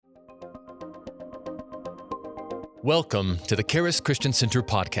Welcome to the Charis Christian Center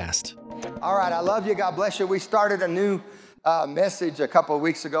podcast. All right, I love you. God bless you. We started a new message a couple of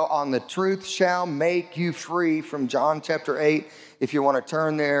weeks ago on the truth shall make you free from John chapter 8. If you want to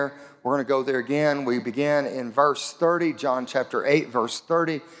turn there, we're going to go there again. We begin in verse 30, John chapter 8, verse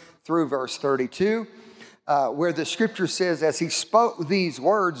 30 through verse 32, where the scripture says, as he spoke these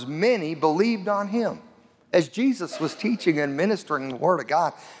words, many believed on him. As Jesus was teaching and ministering the word of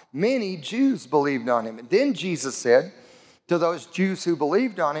God, many Jews believed on him. And then Jesus said to those Jews who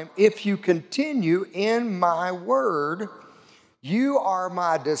believed on him, if you continue in my word, you are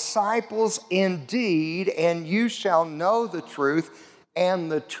my disciples indeed, and you shall know the truth,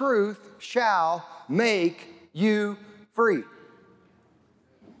 and the truth shall make you free.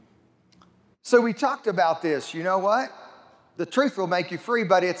 So we talked about this. You know what? The truth will make you free,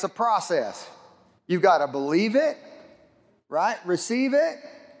 but it's a process. You've got to believe it, right? Receive it.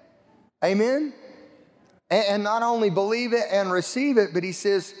 Amen? And not only believe it and receive it, but he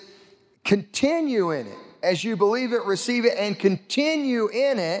says, continue in it. As you believe it, receive it, and continue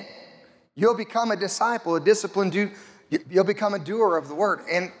in it, you'll become a disciple, a disciplined Jew. You'll become a doer of the word,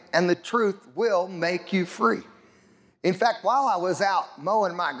 and the truth will make you free. In fact, while I was out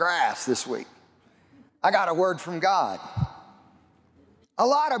mowing my grass this week, I got a word from God. A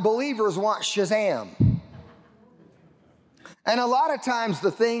lot of believers want Shazam. And a lot of times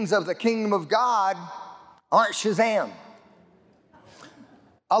the things of the kingdom of God aren't Shazam.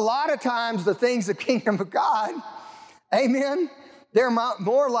 A lot of times the things of the kingdom of God, amen, they're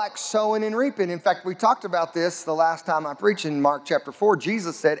more like sowing and reaping. In fact, we talked about this the last time I preached in Mark chapter 4.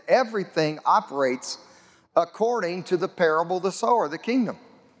 Jesus said everything operates according to the parable of the sower, the kingdom.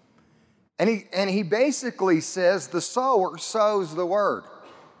 And he basically says the sower sows the word.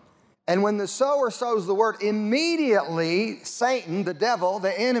 And when the sower sows the word, immediately Satan, the devil,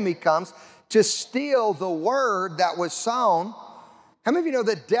 the enemy, comes to steal the word that was sown. How many of you know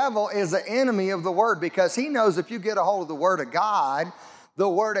the devil is the enemy of the word? Because he knows if you get a hold of the word of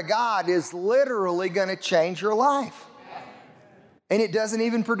God is literally going to change your life. And it doesn't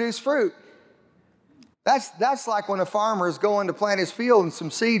even produce fruit. That's like when a farmer is going to plant his field and some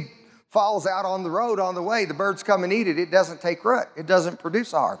seed falls out on the road on the way. The birds come and eat it. It doesn't take root. It doesn't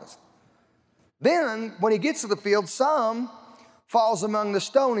produce a harvest. Then, when he gets to the field, some falls among the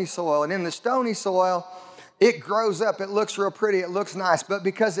stony soil. And in the stony soil, it grows up. It looks real pretty. It looks nice. But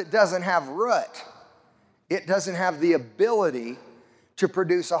because it doesn't have root, it doesn't have the ability to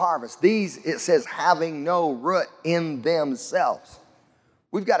produce a harvest. These, it says, having no root in themselves.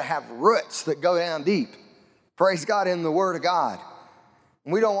 We've got to have roots that go down deep. Praise God, in the Word of God.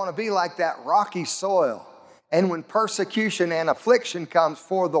 We don't want to be like that rocky soil. And when persecution and affliction comes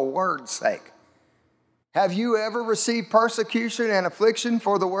for the word's sake. Have you ever received persecution and affliction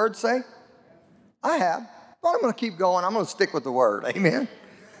for the word's sake? I have. But I'm going to keep going. I'm going to stick with the word. Amen.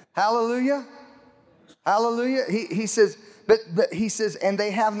 Hallelujah. Hallelujah. He says, but he says, and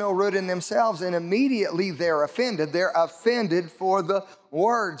they have no root in themselves, and immediately they're offended. They're offended for the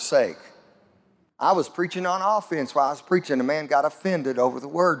word's sake. I was preaching on offense while I was preaching. A man got offended over the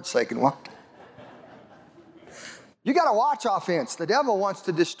word's sake and walked. You got to watch offense. The devil wants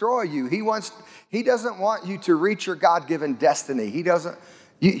to destroy you. He doesn't want you to reach your God-given destiny.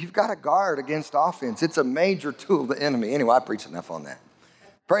 You've got to guard against offense. It's a major tool of the enemy. Anyway, I preached enough on that.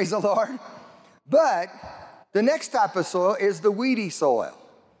 Praise the Lord. But the next type of soil is the weedy soil.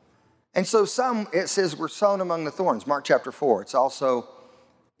 And so it says we're sown among the thorns, Mark chapter 4. It's also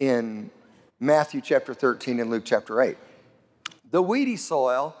in Matthew chapter 13 and Luke chapter 8. The weedy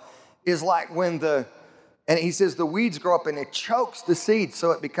soil is like and he says the weeds grow up and it chokes the seed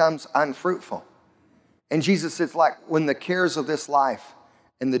so it becomes unfruitful. And Jesus says like when the cares of this life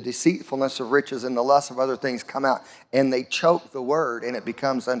and the deceitfulness of riches and the lust of other things come out and they choke the word and it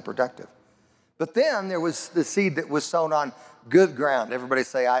becomes unproductive. But then there was the seed that was sown on good ground. Everybody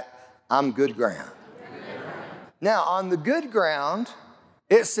say, I'm good ground. Now on the good ground,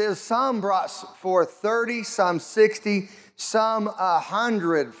 it says some brought forth 30, some 60, some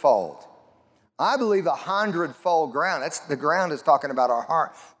 100-fold. I believe 100-fold ground. The ground is talking about our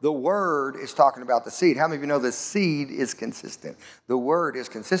heart. The word is talking about the seed. How many of you know the seed is consistent? The word is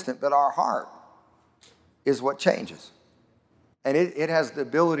consistent, but our heart is what changes. And it has the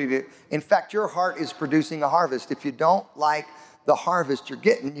ability to, in fact, your heart is producing a harvest. If you don't like the harvest you're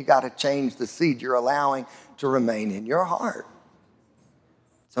getting, you got to change the seed you're allowing to remain in your heart.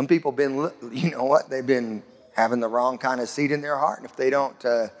 Some people they've been having the wrong kind of seed in their heart. And if they don't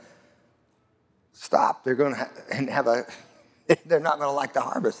stop, they're going to they're not going to like the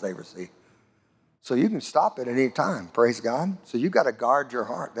harvest they receive. So you can stop it at any time, praise God. So you got to guard your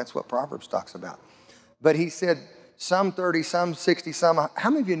heart. That's what Proverbs talks about. But he said, some 30, some 60, some.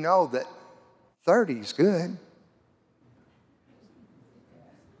 How many of you know that 30 is good?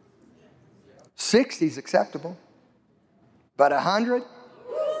 60 is acceptable. But 100,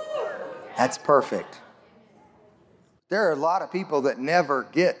 that's perfect. There are a lot of people that never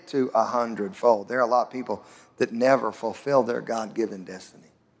get to 100-fold. There are a lot of people that never fulfill their God-given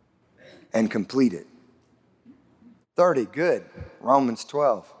destiny and complete it. 30, good. Romans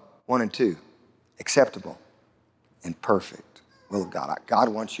 12, 1 and 2, acceptable and perfect will of God. God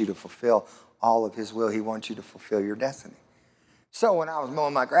wants you to fulfill all of his will. He wants you to fulfill your destiny. So when I was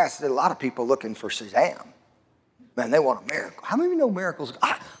mowing my grass, there were a lot of people looking for Shazam. Man, they want a miracle. How many of you know miracles?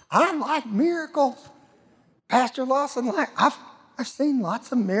 I like miracles. Pastor Lawson, I've seen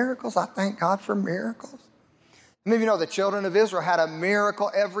lots of miracles. I thank God for miracles. How many of you know the children of Israel had a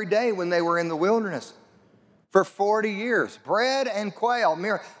miracle every day when they were in the wilderness? For 40 years, bread and quail.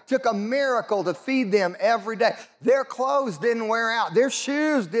 Took a miracle to feed them every day. Their clothes didn't wear out. Their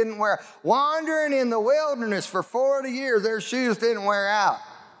shoes didn't wear out. Wandering in the wilderness for 40 years, their shoes didn't wear out.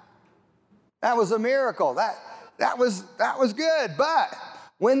 That was a miracle. That was good. But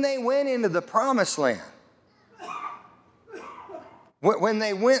when they went into the promised land, when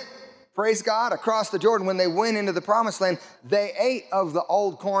they went, praise God, across the Jordan, when they went into the promised land, they ate of the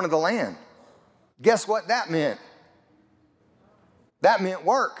old corn of the land. Guess what that meant? That meant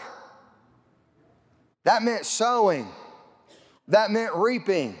work. That meant sowing. That meant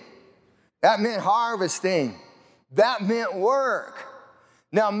reaping. That meant harvesting. That meant work.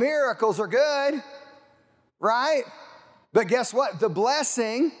 Now, miracles are good, right? But guess what? The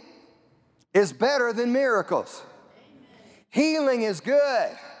blessing is better than miracles. Healing is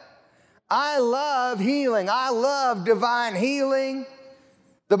good. I love healing. I love divine healing.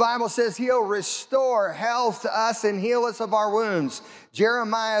 The Bible says he'll restore health to us and heal us of our wounds.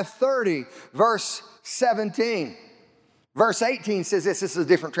 Jeremiah 30, verse 17. Verse 18 says this is a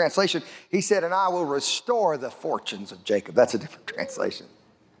different translation. He said, and I will restore the fortunes of Jacob. That's a different translation.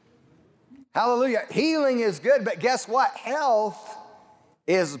 Hallelujah. Healing is good, but guess what? Health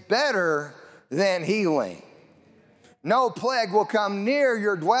is better than healing. No plague will come near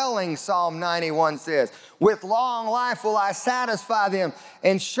your dwelling, Psalm 91 says. With long life will I satisfy them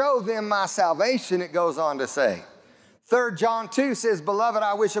and show them my salvation, it goes on to say. 3 John 2 says, beloved,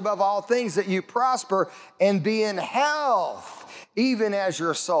 I wish above all things that you prosper and be in health, even as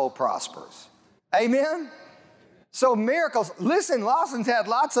your soul prospers. Amen? So miracles, listen, Lawson's had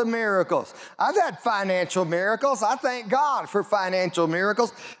lots of miracles. I've had financial miracles. I thank God for financial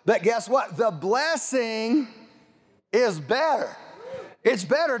miracles. But guess what? The blessing is better. It's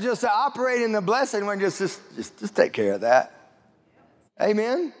better just to operate in the blessing when just take care of that.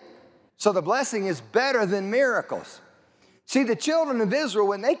 Amen? So the blessing is better than miracles. See, the children of Israel,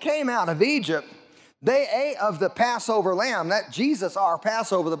 when they came out of Egypt, they ate of the Passover lamb. That Jesus, our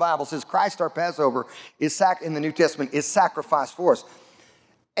Passover, the Bible says, Christ, our Passover, in the New Testament, is sacrificed for us.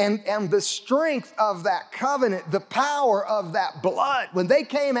 And the strength of that covenant, the power of that blood, when they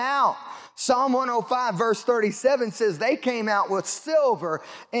came out, Psalm 105 verse 37 says they came out with silver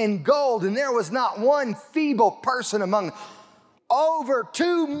and gold, and there was not one feeble person among them. Over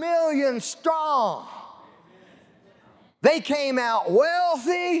 2 million strong. They came out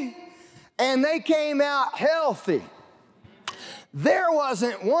wealthy and they came out healthy. There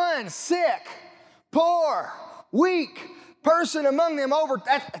wasn't one sick, poor, weak person among them.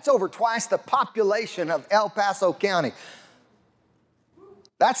 That's over twice the population of El Paso County.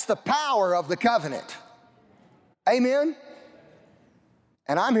 That's the power of the covenant. Amen?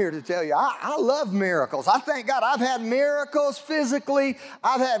 And I'm here to tell you, I love miracles. I thank God I've had miracles physically.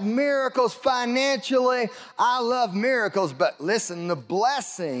 I've had miracles financially. I love miracles. But listen, the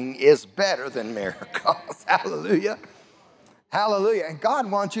blessing is better than miracles. Hallelujah. Hallelujah. And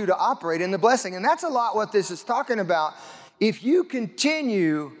God wants you to operate in the blessing. And that's a lot what this is talking about. If you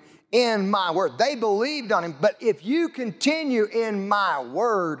continue in my word. They believed on him, but if you continue in my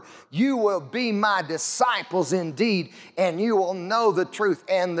word, you will be my disciples indeed, and you will know the truth,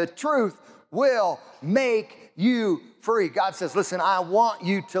 and the truth will make you free. God says, listen, I want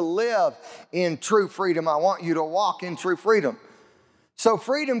you to live in true freedom. I want you to walk in true freedom. So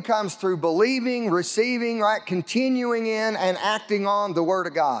freedom comes through believing, receiving, right, continuing in and acting on the word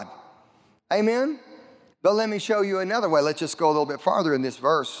of God. Amen? But let me show you another way. Let's just go a little bit farther in this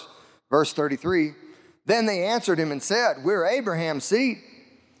verse. Verse 33, then they answered him and said, we're Abraham's seed,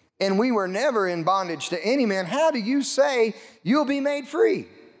 and we were never in bondage to any man. How do you say you'll be made free?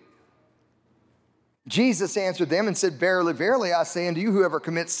 Jesus answered them and said, verily, verily, I say unto you, whoever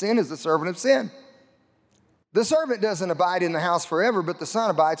commits sin is the servant of sin. The servant doesn't abide in the house forever, but the Son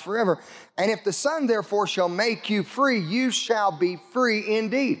abides forever. And if the Son therefore shall make you free, you shall be free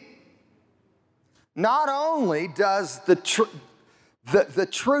indeed. Not only does the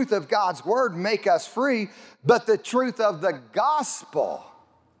truth of God's word make us free, but the truth of the gospel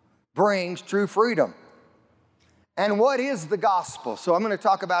brings true freedom. And what is the gospel? So I'm going to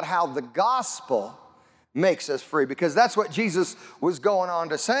talk about how the gospel makes us free, because that's what Jesus was going on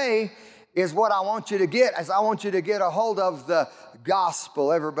to say, is what I want you to get, as I want you to get a hold of the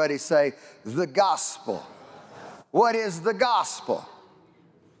gospel. Everybody say, the gospel. What is the gospel?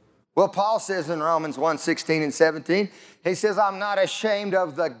 Well, Paul says in Romans 1:16 and 17, he says, I'm not ashamed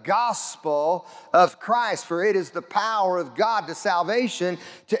of the gospel of Christ, for it is the power of God to salvation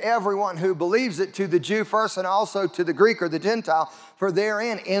to everyone who believes it, to the Jew first and also to the Greek or the Gentile. For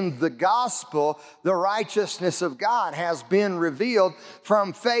therein, in the gospel, the righteousness of God has been revealed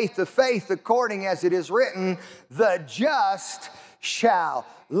from faith to faith, according as it is written, the just shall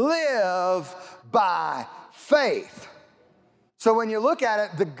live by faith. So when you look at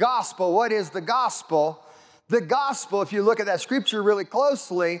it, the gospel, what is the gospel? The gospel, if you look at that scripture really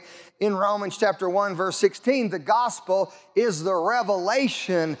closely, in Romans chapter 1, verse 16, the gospel is the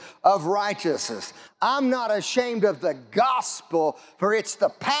revelation of righteousness. I'm not ashamed of the gospel, for it's the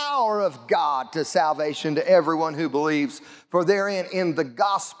power of God to salvation to everyone who believes. For therein, in the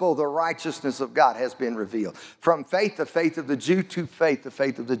gospel, the righteousness of God has been revealed. From faith, the faith of the Jew, to faith, the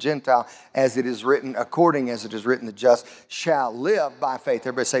faith of the Gentile, as it is written, according as it is written, the just shall live by faith.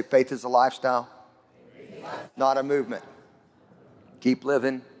 Everybody say, faith is a lifestyle, not a movement. Keep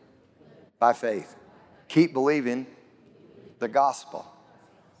living by faith. Keep believing the gospel.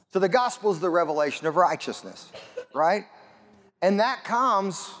 So the gospel is the revelation of righteousness, right? And that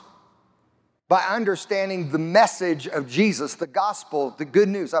comes by understanding the message of Jesus, the gospel, the good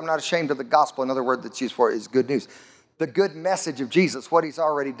news. I'm not ashamed of the gospel. Another word that's used for it is good news. The good message of Jesus, what he's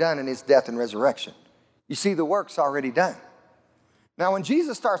already done in his death and resurrection. You see, the work's already done. Now, when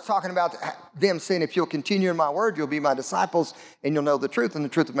Jesus starts talking about them saying, if you'll continue in my word, you'll be my disciples and you'll know the truth and the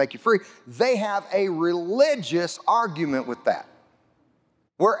truth will make you free, they have a religious argument with that.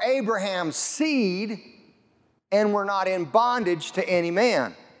 We're Abraham's seed and we're not in bondage to any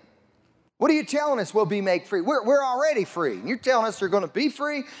man. What are you telling us we'll be made free? We're already free. You're telling us you're going to be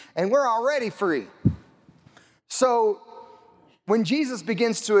free and we're already free. So when Jesus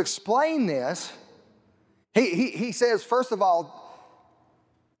begins to explain this, he says, first of all,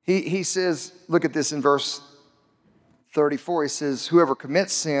 He says, look at this in verse 34. He says, whoever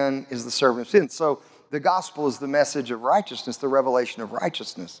commits sin is the servant of sin. So the gospel is the message of righteousness, the revelation of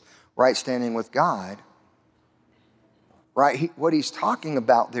righteousness, right standing with God. Right? What he's talking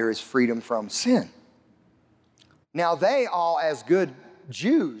about there is freedom from sin. Now they all, as good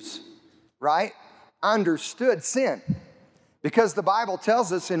Jews, right, understood sin. Because the Bible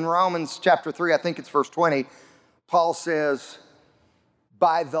tells us in Romans chapter 3, I think it's verse 20, Paul says,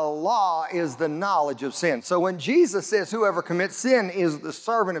 by the law is the knowledge of sin. So when Jesus says whoever commits sin is the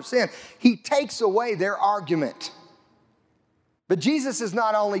servant of sin, he takes away their argument. But Jesus is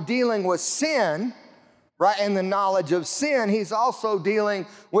not only dealing with sin, right, and the knowledge of sin, he's also dealing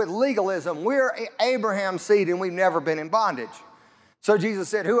with legalism. We're Abraham's seed and we've never been in bondage. So Jesus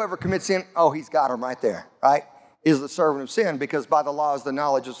said whoever commits sin, oh, he's got them right there, right, is the servant of sin, because by the law is the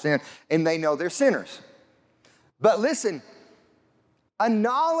knowledge of sin and they know they're sinners. But listen, a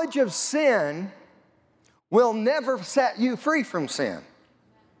knowledge of sin will never set you free from sin.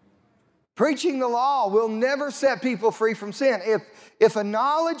 Preaching the law will never set people free from sin. If a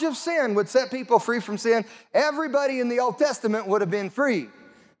knowledge of sin would set people free from sin, everybody in the Old Testament would have been free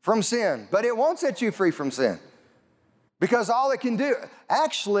from sin. But it won't set you free from sin. Because all it can do,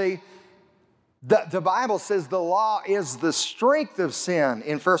 actually, the Bible says the law is the strength of sin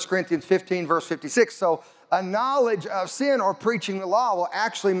in 1 Corinthians 15, verse 56. So a knowledge of sin or preaching the law will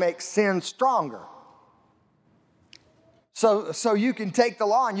actually make sin stronger. So you can take the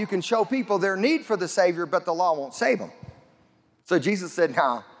law and you can show people their need for the Savior, but the law won't save them. So Jesus said,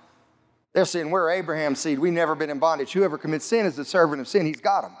 no, they're saying we're Abraham's seed. We've never been in bondage. Whoever commits sin is the servant of sin. He's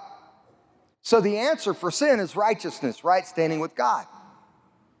got them. So the answer for sin is righteousness, right standing with God,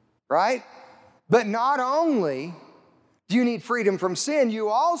 right? But not only do you need freedom from sin, you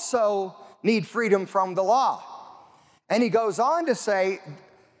also need freedom from the law. And he goes on to say,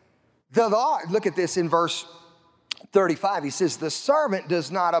 the law, look at this in verse 35. He says, the servant does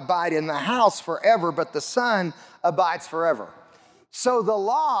not abide in the house forever, but the son abides forever. So the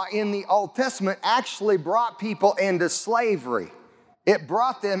law in the Old Testament actually brought people into slavery. It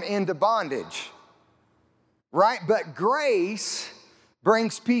brought them into bondage, right? But grace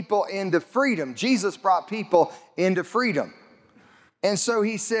brings people into freedom. Jesus brought people into freedom. And so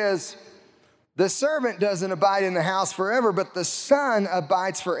he says, the servant doesn't abide in the house forever, but the Son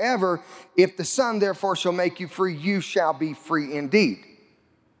abides forever. If the Son therefore shall make you free, you shall be free indeed.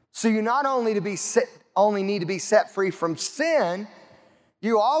 So you not only need to be set free from sin,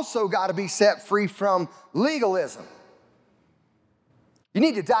 you also got to be set free from legalism. You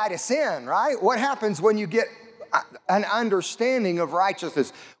need to die to sin, right? What happens when you get an understanding of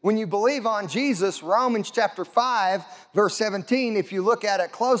righteousness? When you believe on Jesus, Romans chapter 5, verse 17, if you look at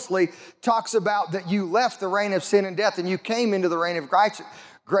it closely, talks about that you left the reign of sin and death and you came into the reign of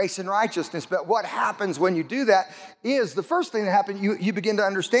grace and righteousness. But what happens when you do that is the first thing that happens, you begin to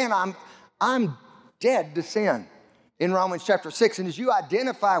understand I'm dead to sin in Romans chapter 6. And as you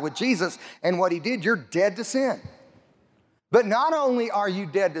identify with Jesus and what he did, you're dead to sin. But not only are you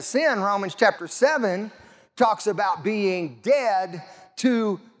dead to sin, Romans chapter 7 talks about being dead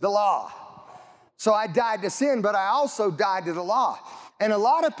to the law. So I died to sin, but I also died to the law. And a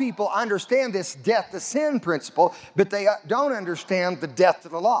lot of people understand this death to sin principle, but they don't understand the death to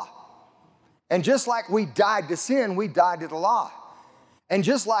the law. And just like we died to sin, we died to the law. And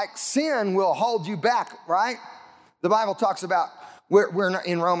just like sin will hold you back, right? The Bible talks about we're not,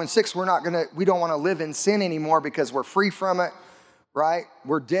 in Romans 6, we don't want to live in sin anymore because we're free from it, right?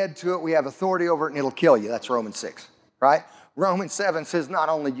 We're dead to it. We have authority over it and it'll kill you. That's Romans 6, right? Romans 7 says not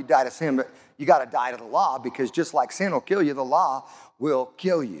only you die to sin, but you got to die to the law, because just like sin will kill you, the law will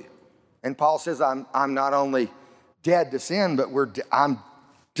kill you. And Paul says, I'm not only dead to sin, but I'm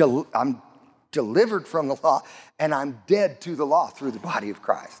delivered from the law, and I'm dead to the law through the body of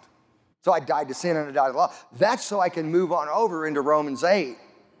Christ. So I died to sin and I died to the law. That's so I can move on over into Romans 8,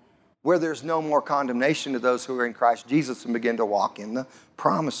 where there's no more condemnation to those who are in Christ Jesus, and begin to walk in the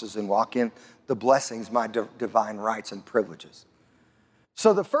promises and walk in the blessings, my divine rights and privileges.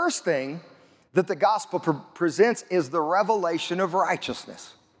 So the first thing that the gospel presents is the revelation of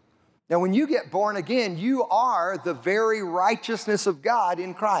righteousness. Now, when you get born again, you are the very righteousness of God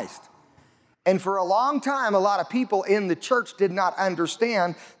in Christ. And for a long time, a lot of people in the church did not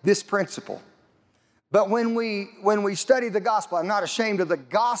understand this principle. But when we study the gospel, I'm not ashamed of the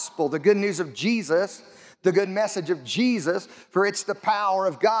gospel, the good news of Jesus, the good message of Jesus, for it's the power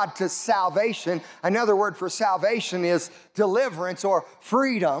of God to salvation. Another word for salvation is deliverance or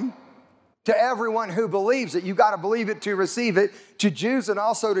freedom. To everyone who believes it. You got to believe it to receive it. To Jews and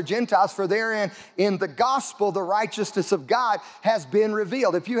also to Gentiles, for therein in the gospel, the righteousness of God has been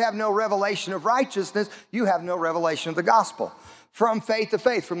revealed. If you have no revelation of righteousness, you have no revelation of the gospel. From faith to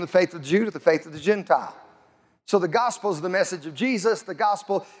faith, from the faith of the Jew to the faith of the Gentile. So the gospel is the message of Jesus. The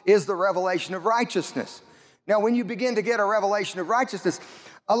gospel is the revelation of righteousness. Now, when you begin to get a revelation of righteousness,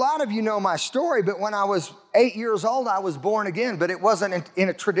 a lot of you know my story, but when I was 8 years old, I was born again, but it wasn't in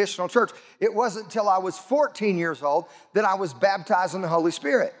a traditional church. It wasn't until I was 14 years old that I was baptized in the Holy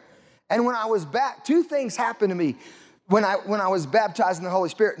Spirit. And when I was two things happened to me when I was baptized in the Holy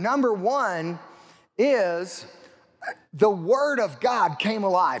Spirit. Number one is the Word of God came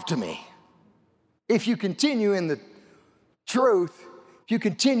alive to me. If you continue in the truth, if you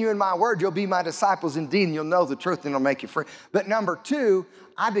continue in my word, you'll be my disciples indeed, and you'll know the truth, and it'll make you free. But number two,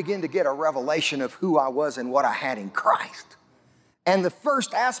 I began to get a revelation of who I was and what I had in Christ. And the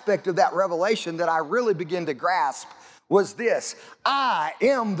first aspect of that revelation that I really began to grasp was this: I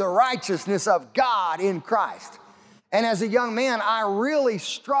am the righteousness of God in Christ. And as a young man, I really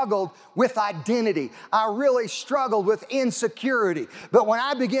struggled with identity. I really struggled with insecurity. But when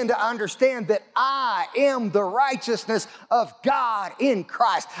I began to understand that I am the righteousness of God in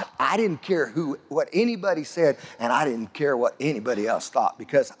Christ, I didn't care what anybody said, and I didn't care what anybody else thought,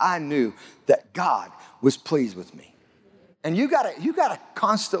 because I knew that God was pleased with me. And you gotta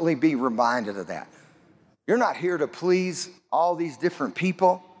constantly be reminded of that. You're not here to please all these different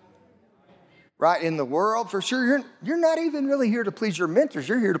people. Right, in the world, for sure, you're not even really here to please your mentors.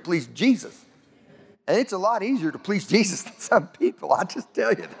 You're here to please Jesus. And it's a lot easier to please Jesus than some people, I'll just tell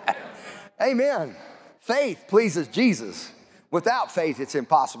you that. Amen. Faith pleases Jesus. Without faith, it's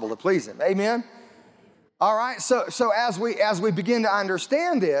impossible to please him. Amen. All right, so as we begin to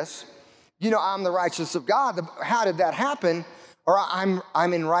understand this, I'm the righteousness of God. How did that happen? Or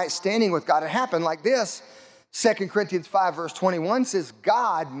I'm in right standing with God. It happened like this. 2 Corinthians 5 verse 21 says,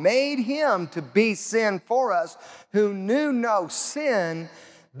 God made him to be sin for us who knew no sin,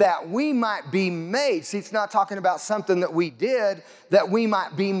 that we might be made. See, it's not talking about something that we did, that we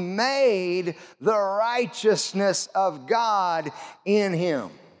might be made the righteousness of God in him.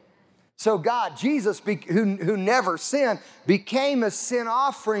 So God, Jesus, who never sinned, became a sin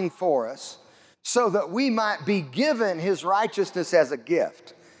offering for us so that we might be given his righteousness as a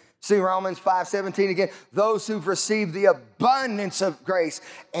gift. See Romans 5:17 again. Those who've received the abundance of grace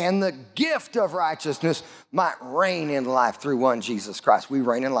and the gift of righteousness might reign in life through one Jesus Christ. We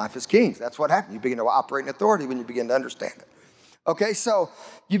reign in life as kings. That's what happens. You begin to operate in authority when you begin to understand it. Okay, so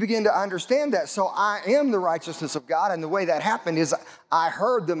you begin to understand that. So I am the righteousness of God, and the way that happened is I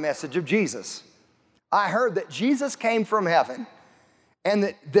heard the message of Jesus. I heard that Jesus came from heaven,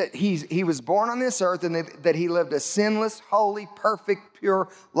 and that he was born on this earth, and that he lived a sinless, holy, perfect, pure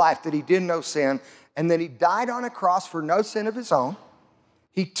life, that he did no sin, and that he died on a cross for no sin of his own.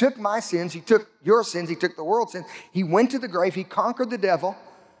 He took my sins, he took your sins, he took the world's sins. He went to the grave, he conquered the devil.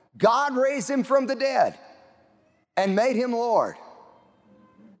 God raised him from the dead and made him Lord.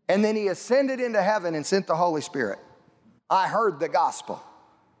 And then he ascended into heaven and sent the Holy Spirit. I heard the gospel.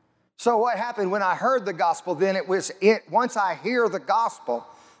 So what happened when I heard the gospel, then once I hear the gospel,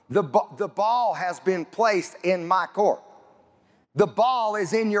 the ball has been placed in my court. The ball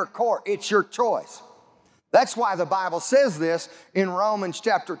is in your court. It's your choice. That's why the Bible says this in Romans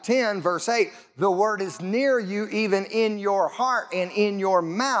chapter 10, verse 8. The word is near you, even in your heart and in your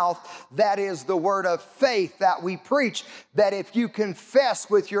mouth. That is the word of faith that we preach. That if you confess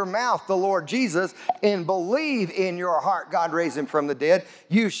with your mouth the Lord Jesus and believe in your heart God raised him from the dead,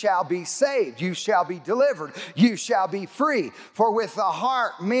 you shall be saved. You shall be delivered. You shall be free. For with the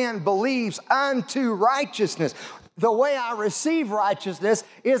heart man believes unto righteousness. The way I receive righteousness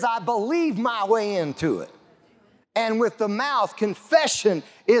is I believe my way into it. And with the mouth, confession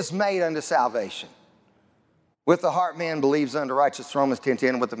is made unto salvation. With the heart, man believes unto righteousness, Romans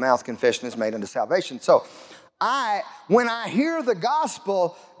 10:10, and with the mouth, confession is made unto salvation. So when I hear the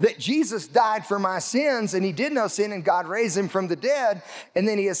gospel that Jesus died for my sins and he did no sin and God raised him from the dead, and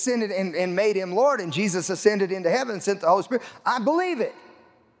then he ascended and made him Lord, and Jesus ascended into heaven and sent the Holy Spirit, I believe it.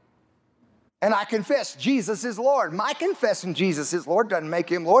 And I confess Jesus is Lord. My confessing Jesus is Lord doesn't make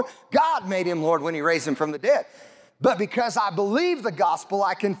him Lord. God made him Lord when he raised him from the dead. But because I believe the gospel,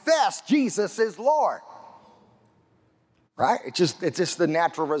 I confess Jesus is Lord. Right? It's just the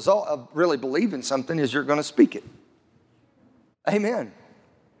natural result of really believing something is you're going to speak it. Amen.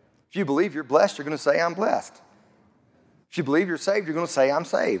 If you believe you're blessed, you're going to say, I'm blessed. If you believe you're saved, you're going to say, I'm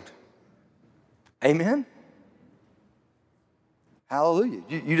saved. Amen. Hallelujah.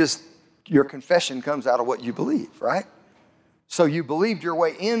 Your confession comes out of what you believe, right? So you believed your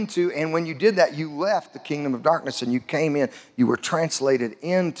way into, and when you did that, you left the kingdom of darkness and you came in, you were translated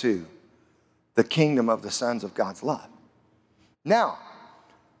into the kingdom of the sons of God's love. Now,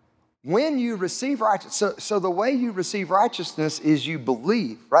 when you receive righteousness, so the way you receive righteousness is you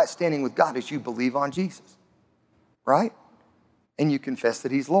believe, right? Standing with God is you believe on Jesus, right? And you confess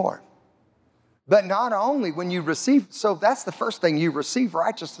that he's Lord. But not only when you receive, so that's the first thing, you receive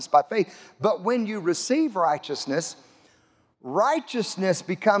righteousness by faith. But when you receive righteousness, righteousness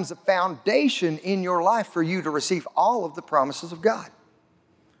becomes a foundation in your life for you to receive all of the promises of God.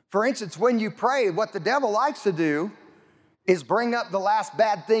 For instance, when you pray, what the devil likes to do is bring up the last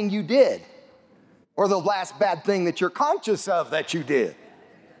bad thing you did or the last bad thing that you're conscious of that you did.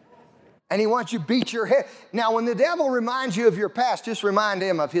 And he wants you to beat your head. Now, when the devil reminds you of your past, just remind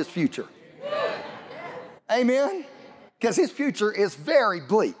him of his future. Amen? Because his future is very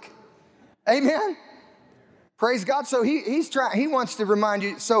bleak. Amen? Praise God. So he wants to remind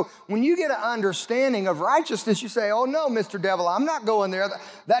you. So when you get an understanding of righteousness, you say, oh no, Mr. Devil, I'm not going there.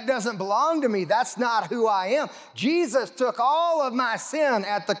 That doesn't belong to me. That's not who I am. Jesus took all of my sin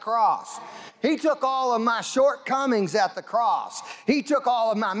at the cross. He took all of my shortcomings at the cross. He took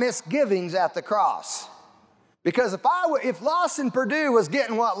all of my misgivings at the cross. Because if Lawson Purdue was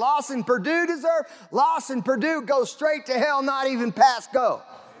getting what Lawson Purdue deserved, Lawson Purdue goes straight to hell, not even past go.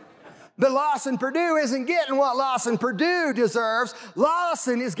 But Lawson Purdue isn't getting what Lawson Purdue deserves.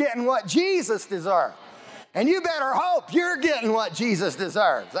 Lawson is getting what Jesus deserves. And you better hope you're getting what Jesus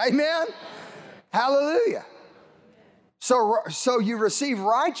deserves. Amen? Hallelujah. So you receive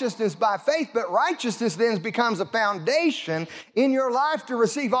righteousness by faith, but righteousness then becomes a foundation in your life to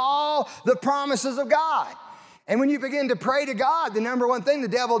receive all the promises of God. And when you begin to pray to God, the number one thing the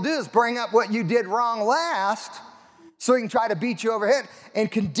devil will do is bring up what you did wrong last so he can try to beat you over the head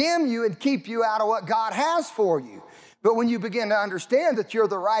and condemn you and keep you out of what God has for you. But when you begin to understand that you're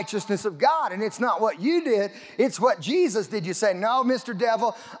the righteousness of God and it's not what you did, it's what Jesus did, you say, no, Mr.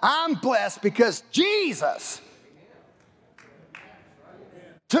 Devil, I'm blessed because Jesus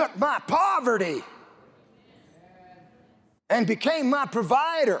took my poverty and became my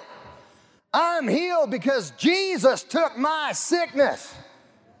provider. I'm healed because Jesus took my sickness,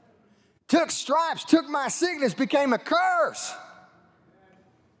 took stripes, took my sickness, became a curse.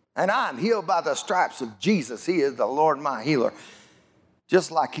 And I'm healed by the stripes of Jesus. He is the Lord my healer. Just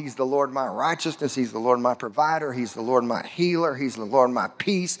like he's the Lord my righteousness, he's the Lord my provider, he's the Lord my healer, he's the Lord my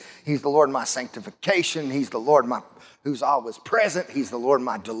peace, he's the Lord my sanctification, he's the Lord who's always present, he's the Lord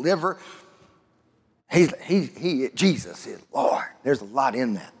my deliverer. Jesus is Lord. There's a lot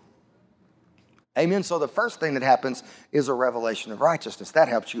in that. Amen. So the first thing that happens is a revelation of righteousness. That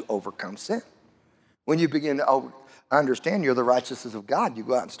helps you overcome sin. When you begin to understand you're the righteousness of God, you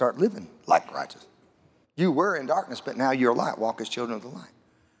go out and start living like righteous. You were in darkness, but now you're light. Walk as children of the light.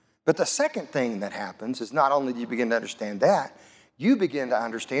 But the second thing that happens is not only do you begin to understand that, you begin to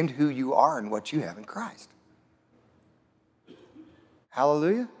understand who you are and what you have in Christ.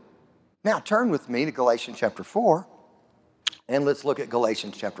 Hallelujah. Now turn with me to Galatians chapter 4, and let's look at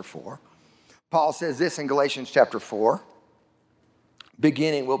Galatians chapter 4. Paul says this in Galatians chapter 4,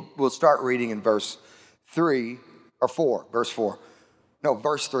 beginning, we'll start reading in verse 3, or 4, verse 4. No,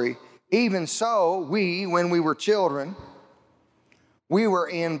 verse 3. Even so, we, when we were children, we were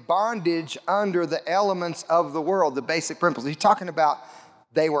in bondage under the elements of the world, the basic principles. He's talking about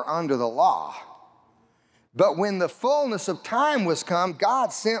they were under the law. But when the fullness of time was come,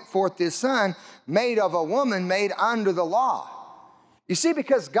 God sent forth his son, made of a woman, made under the law. You see,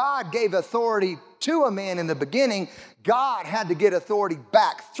 because God gave authority to a man in the beginning, God had to get authority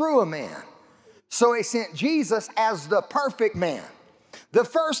back through a man. So he sent Jesus as the perfect man. The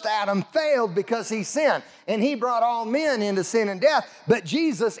first Adam failed because he sinned, and he brought all men into sin and death. But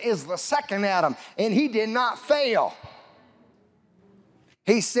Jesus is the second Adam, and he did not fail.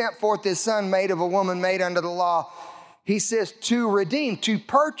 He sent forth his son, made of a woman, made under the law. He says to redeem, to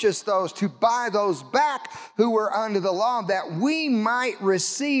purchase those, to buy those back who were under the law, that we might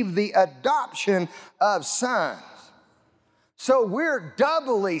receive the adoption of sons. So we're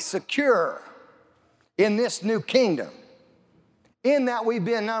doubly secure in this new kingdom, in that we've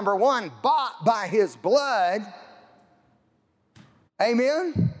been, number one, bought by his blood.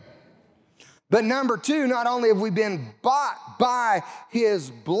 Amen? But number two, not only have we been bought by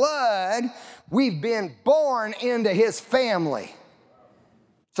his blood, we've been born into his family.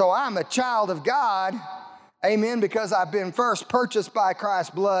 So I'm a child of God, amen, because I've been first purchased by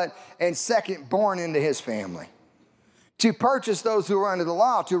Christ's blood and second born into his family. To purchase those who are under the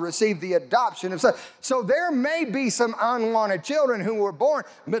law, to receive the adoption of sons. So there may be some unwanted children who were born,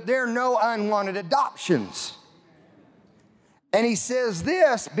 but there are no unwanted adoptions. And he says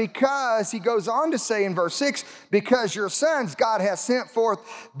this because, he goes on to say in verse 6, because your sons, God has sent forth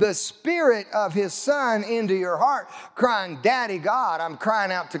the Spirit of his Son into your heart, crying, Daddy God. I'm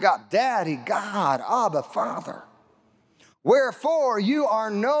crying out to God, Daddy God, Abba Father. Wherefore you are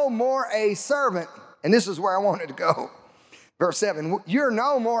no more a servant. And this is where I wanted to go. Verse 7, you're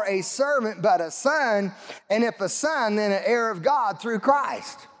no more a servant, but a son, and if a son, then an heir of God through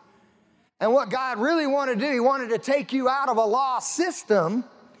Christ. And what God really wanted to do, he wanted to take you out of a law system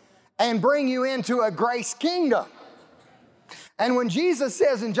and bring you into a grace kingdom. And when Jesus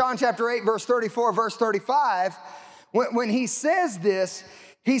says in John chapter 8, verse 34, verse 35, when he says this,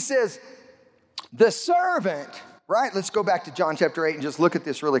 he says, the servant, right? Let's go back to John chapter 8 and just look at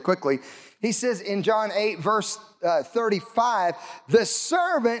this really quickly. He says in John 8, verse 35, the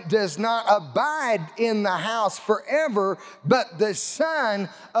servant does not abide in the house forever, but the son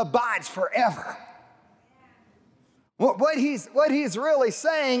abides forever. What he's really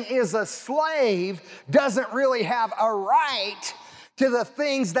saying is a slave doesn't really have a right to the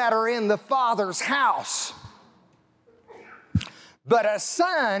things that are in the father's house. But a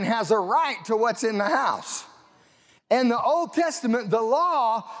son has a right to what's in the house. And the Old Testament, the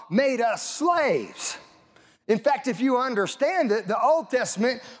law made us slaves. In fact, if you understand it, the Old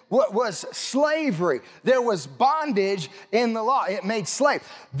Testament was slavery. There was bondage in the law. It made slave.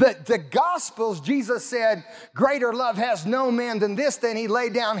 The Gospels, Jesus said, greater love has no man than this, than he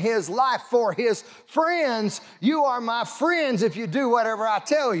laid down his life for his friends. You are my friends if you do whatever I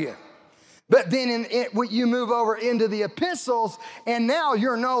tell you. But then you move over into the epistles, and now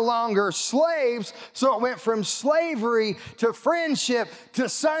you're no longer slaves. So it went from slavery to friendship to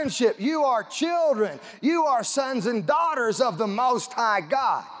sonship. You are children. You are sons and daughters of the Most High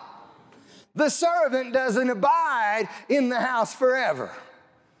God. The servant doesn't abide in the house forever,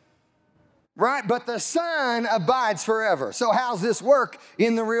 right? But the son abides forever. So how's this work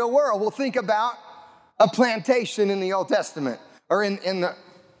in the real world? Well, think about a plantation in the Old Testament, or in the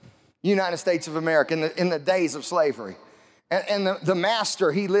United States of America in the days of slavery. And the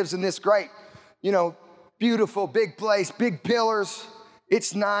master, he lives in this great, beautiful big place, big pillars.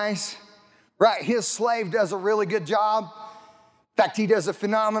 It's nice, right? His slave does a really good job. In fact, he does a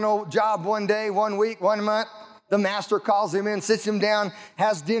phenomenal job one day, 1 week, 1 month, The master calls him in, sits him down,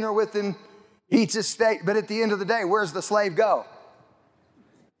 has dinner with him, eats his steak. But at the end of the day, where's the slave go?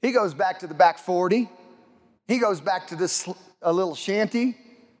 He goes back to the back 40. He goes back to this a little shanty,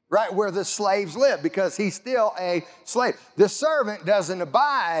 right where the slaves live, because he's still a slave. The servant doesn't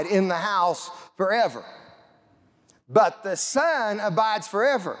abide in the house forever, but the son abides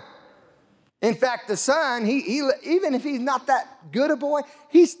forever. In fact, the son, he even if he's not that good a boy,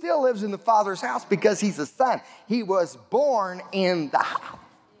 he still lives in the father's house because he's a son. He was born in the house.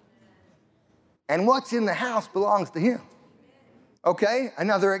 And what's in the house belongs to him. Okay,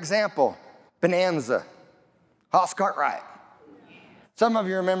 another example, Bonanza, Hoss Cartwright. Some of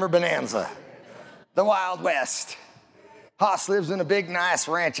you remember Bonanza, the Wild West. Hoss lives in a big, nice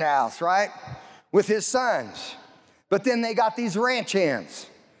ranch house, right, with his sons. But then they got these ranch hands,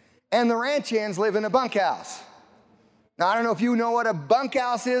 and the ranch hands live in a bunkhouse. Now, I don't know if you know what a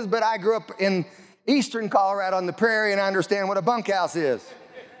bunkhouse is, but I grew up in eastern Colorado on the prairie, and I understand what a bunkhouse is.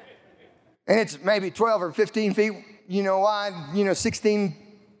 And it's maybe 12 or 15 feet, wide, 16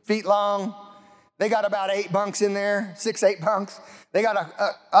 feet long. They got about 8 bunks in there, 8 bunks. They got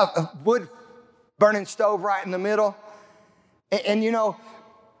a wood burning stove right in the middle. And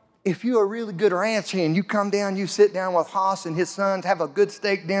if you're a really good ranch hand, you come down, you sit down with Hoss and his sons, have a good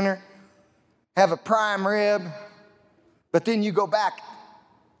steak dinner, have a prime rib, but then you go back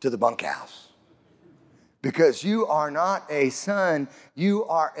to the bunkhouse. Because you are not a son, you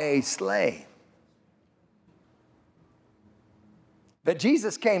are a slave. But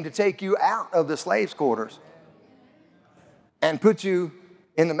Jesus came to take you out of the slave's quarters and put you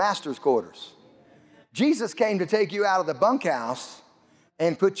in the master's quarters. Jesus came to take you out of the bunkhouse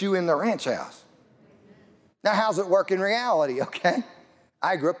and put you in the ranch house. Now, how's it work in reality, okay?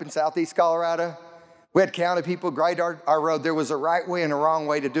 I grew up in southeast Colorado. We had county people grade our road. There was a right way and a wrong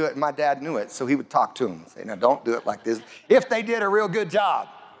way to do it, and my dad knew it, so he would talk to them and say, now, don't do it like this. If they did a real good job,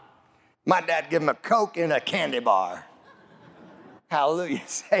 my dad give them a Coke and a candy bar. Hallelujah.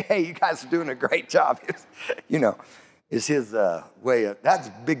 Say, hey, you guys are doing a great job. It's his way of, that's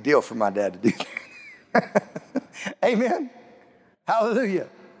a big deal for my dad to do that. Amen. Hallelujah.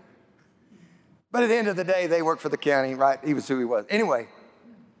 But at the end of the day, they worked for the county, right? He was who he was. Anyway,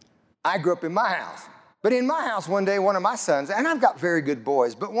 I grew up in my house. But in my house one day, one of my sons, and I've got very good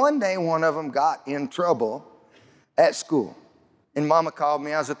boys, but one day one of them got in trouble at school. And Mama called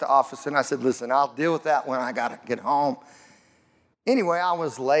me. I was at the office, and I said, listen, I'll deal with that when I got to get home. Anyway, I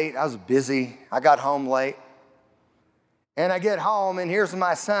was late. I was busy. I got home late. And I get home, and here's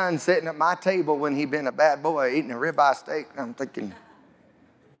my son sitting at my table when he'd been a bad boy eating a ribeye steak. And I'm thinking,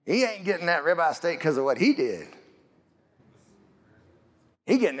 he ain't getting that ribeye steak because of what he did.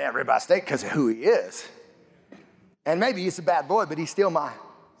 He getting that ribeye steak because of who he is. And maybe he's a bad boy, but he's still my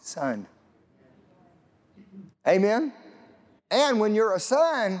son. Amen? And when you're a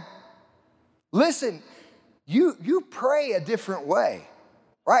son, listen, you pray a different way,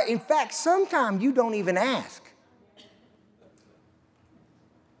 right? In fact, sometimes you don't even ask.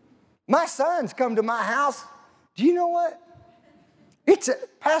 My sons come to my house. Do you know what?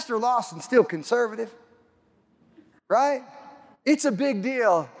 Pastor Lawson's still conservative, right? It's a big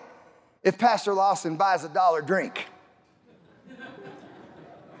deal if Pastor Lawson buys a $1 drink.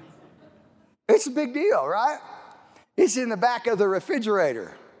 It's a big deal, right? It's in the back of the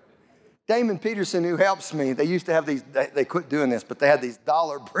refrigerator. Damon Peterson, who helps me, they used to have these, they quit doing this, but they had these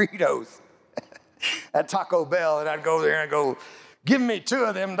 $1 burritos at Taco Bell, and I'd go there and go, give me 2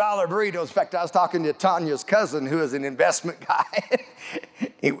 of them $1 burritos. In fact, I was talking to Tanya's cousin, who is an investment guy.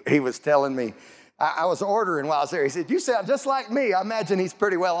 he was telling me, I was ordering while I was there. He said, you sound just like me. I imagine he's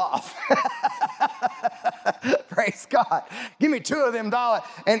pretty well off. Praise God. Give me 2 of them $1.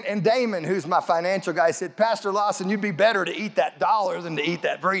 And Damon, who's my financial guy, said, Pastor Lawson, you'd be better to eat that $1 than to eat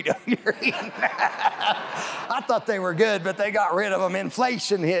that burrito you're eating. I thought they were good, but they got rid of them.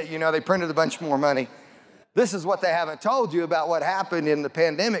 Inflation hit, they printed a bunch more money. This is what they haven't told you about what happened in the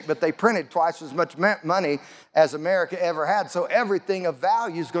pandemic, but they printed twice as much money as America ever had. So everything of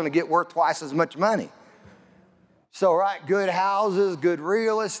value is going to get worth twice as much money. So, right, good houses, good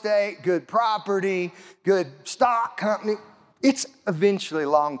real estate, good property, good stock company. It's eventually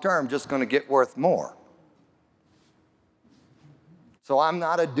long-term just going to get worth more. So I'm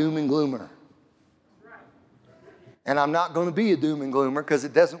not a doom and gloomer. And I'm not going to be a doom and gloomer because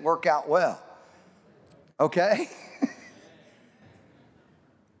it doesn't work out well. Okay?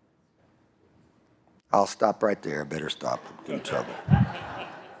 I'll stop right there. I better stop. I'm in trouble.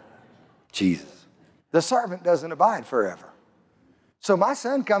 Jesus. The servant doesn't abide forever. So my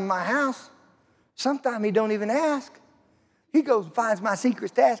son come to my house. Sometimes he don't even ask. He goes and finds my secret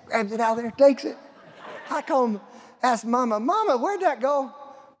stash, grabs it out of there, takes it. I come ask Mama, where'd that go?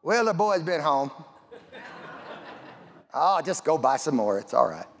 Well, the boy's been home. Oh, just go buy some more. It's all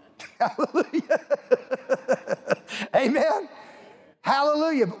right. Hallelujah. Amen.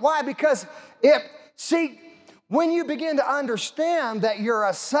 Hallelujah. Why? Because when you begin to understand that you're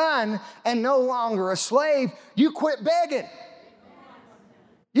a son and no longer a slave, you quit begging.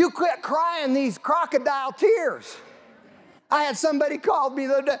 You quit crying these crocodile tears. I had somebody call me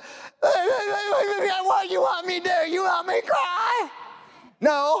the other day. What do you want me to do? You want me to cry?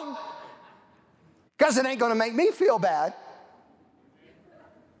 No, because it ain't going to make me feel bad.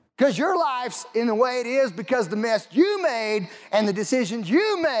 Because your life's in the way it is because the mess you made and the decisions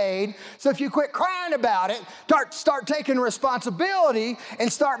you made. So if you quit crying about it, start taking responsibility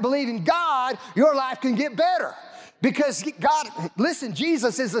and start believing God, your life can get better. Because God, listen,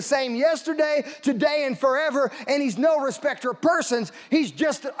 Jesus is the same yesterday, today, and forever, and he's no respecter of persons. He's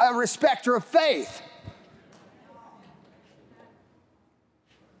just a respecter of faith.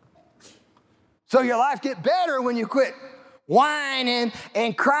 So your life get better when you quit whining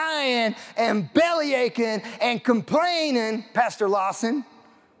and crying and belly aching and complaining, Pastor Lawson,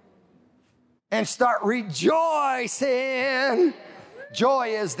 and start rejoicing. Joy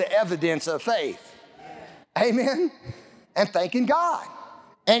is the evidence of faith. Amen? And thanking God.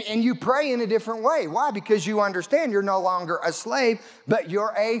 And you pray in a different way. Why? Because you understand you're no longer a slave, but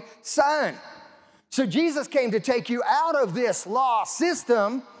you're a son. So Jesus came to take you out of this law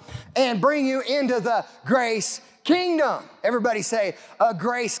system and bring you into the grace kingdom. Everybody say, a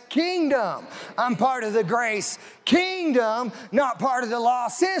grace kingdom. I'm part of the grace kingdom, not part of the law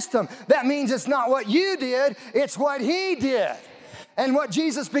system. That means it's not what you did, it's what he did. And what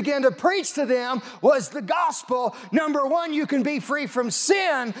Jesus began to preach to them was the gospel. Number one, you can be free from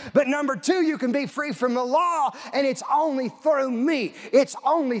sin, but number two, you can be free from the law, and it's only through me. It's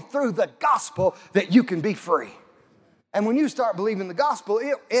only through the gospel that you can be free. And when you start believing the gospel,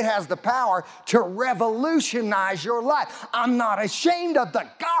 it has the power to revolutionize your life. I'm not ashamed of the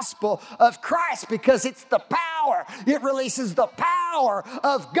gospel of Christ because it's the power. It releases the power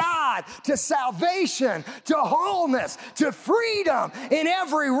of God to salvation, to wholeness, to freedom in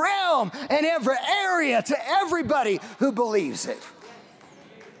every realm and every area to everybody who believes it.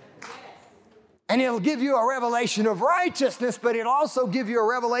 And it'll give you a revelation of righteousness, but it'll also give you a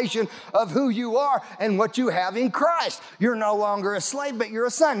revelation of who you are and what you have in Christ. You're no longer a slave, but you're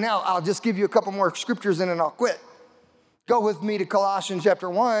a son. Now, I'll just give you a couple more scriptures and then I'll quit. Go with me to Colossians chapter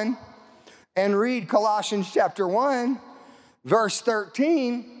 1 and read Colossians chapter 1, verse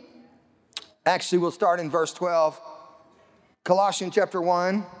 13. Actually, we'll start in verse 12. Colossians chapter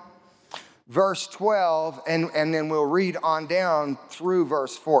 1, verse 12, and then we'll read on down through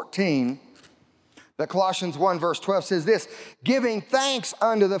verse 14. But Colossians 1 verse 12 says this, giving thanks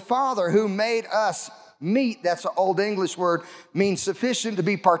unto the Father who made us meet, that's an old English word, means sufficient to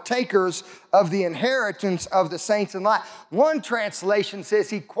be partakers of the inheritance of the saints in light. One translation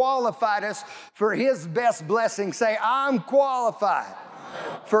says he qualified us for his best blessing. Say, I'm qualified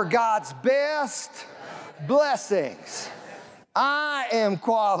for God's best blessings. I am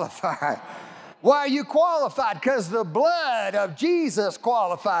qualified. Why are you qualified? Because the blood of Jesus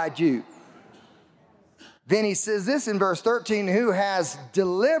qualified you. Then he says this in verse 13, who has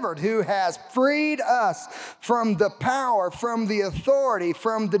delivered, who has freed us from the power, from the authority,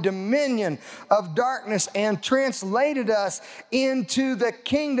 from the dominion of darkness and translated us into the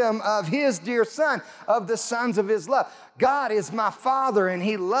kingdom of his dear son, of the sons of his love. God is my father and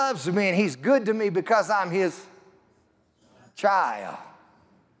he loves me and he's good to me because I'm his child.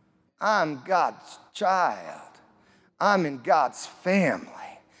 I'm God's child. I'm in God's family.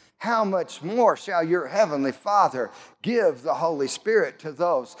 How much more shall your heavenly Father give the Holy Spirit to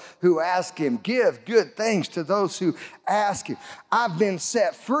those who ask him? Give good things to those who ask him. I've been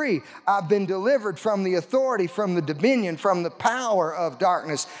set free. I've been delivered from the authority, from the dominion, from the power of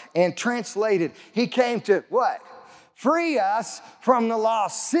darkness, and translated. He came to what? Free us from the law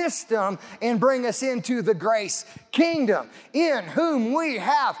system and bring us into the grace kingdom, in whom we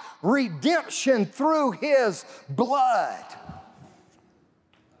have redemption through his blood.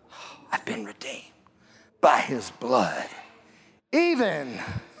 I've been redeemed by his blood. Even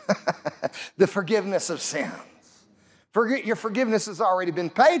the forgiveness of sins. Your forgiveness has already been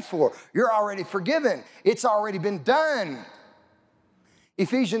paid for. You're already forgiven. It's already been done.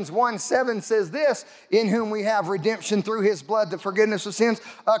 Ephesians 1:7 says this, in whom we have redemption through his blood, the forgiveness of sins,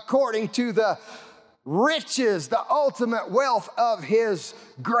 according to the riches, the ultimate wealth of his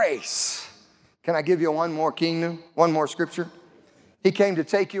grace. Can I give you one more kingdom, one more scripture? He came to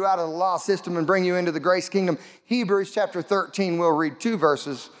take you out of the law system and bring you into the grace kingdom. Hebrews chapter 13, we'll read two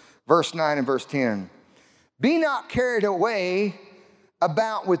verses, verse 9 and verse 10. Be not carried away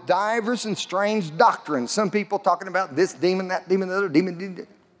about with divers and strange doctrines. Some people talking about this demon, that demon, the other demon.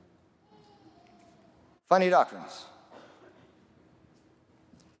 Funny doctrines.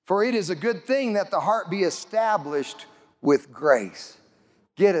 For it is a good thing that the heart be established with grace.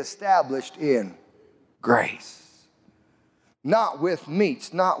 Get established in grace. Not with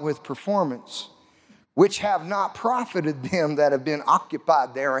meats, not with performance, which have not profited them that have been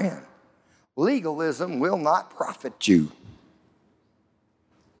occupied therein. Legalism will not profit you.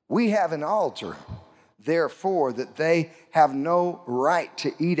 We have an altar, therefore, that they have no right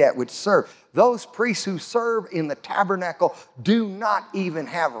to eat at which serve. Those priests who serve in the tabernacle do not even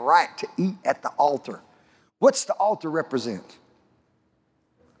have right to eat at the altar. What's the altar represent?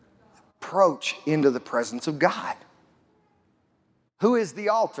 Approach into the presence of God. Who is the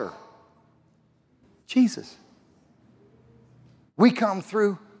altar? Jesus. We come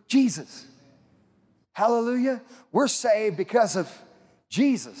through Jesus. Hallelujah. We're saved because of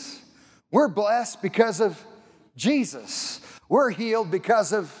Jesus. We're blessed because of Jesus. We're healed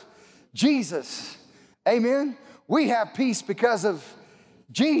because of Jesus. Amen. We have peace because of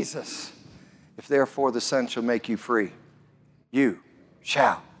Jesus. If therefore the Son shall make you free, you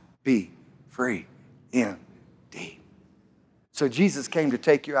shall be free indeed. So Jesus came to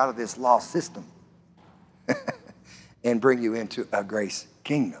take you out of this lost system and bring you into a grace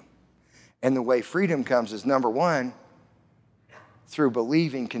kingdom. And the way freedom comes is, number one, through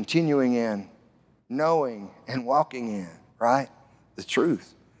believing, continuing in, knowing, and walking in, right? The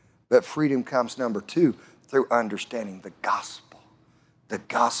truth. But freedom comes, number two, through understanding the gospel. The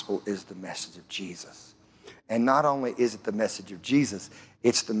gospel is the message of Jesus. And not only is it the message of Jesus,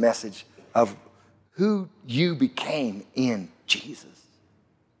 it's the message of who you became in Jesus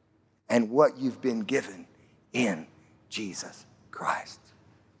and what you've been given in Jesus Christ.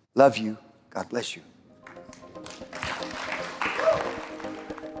 Love you. God bless you.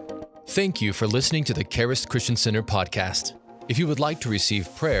 Thank you for listening to the Charis Christian Center podcast. If you would like to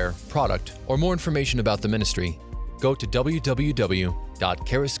receive prayer, product, or more information about the ministry, go to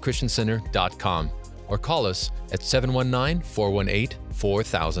www.charischristiancenter.com or call us at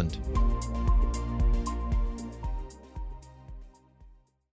 719-418-4000.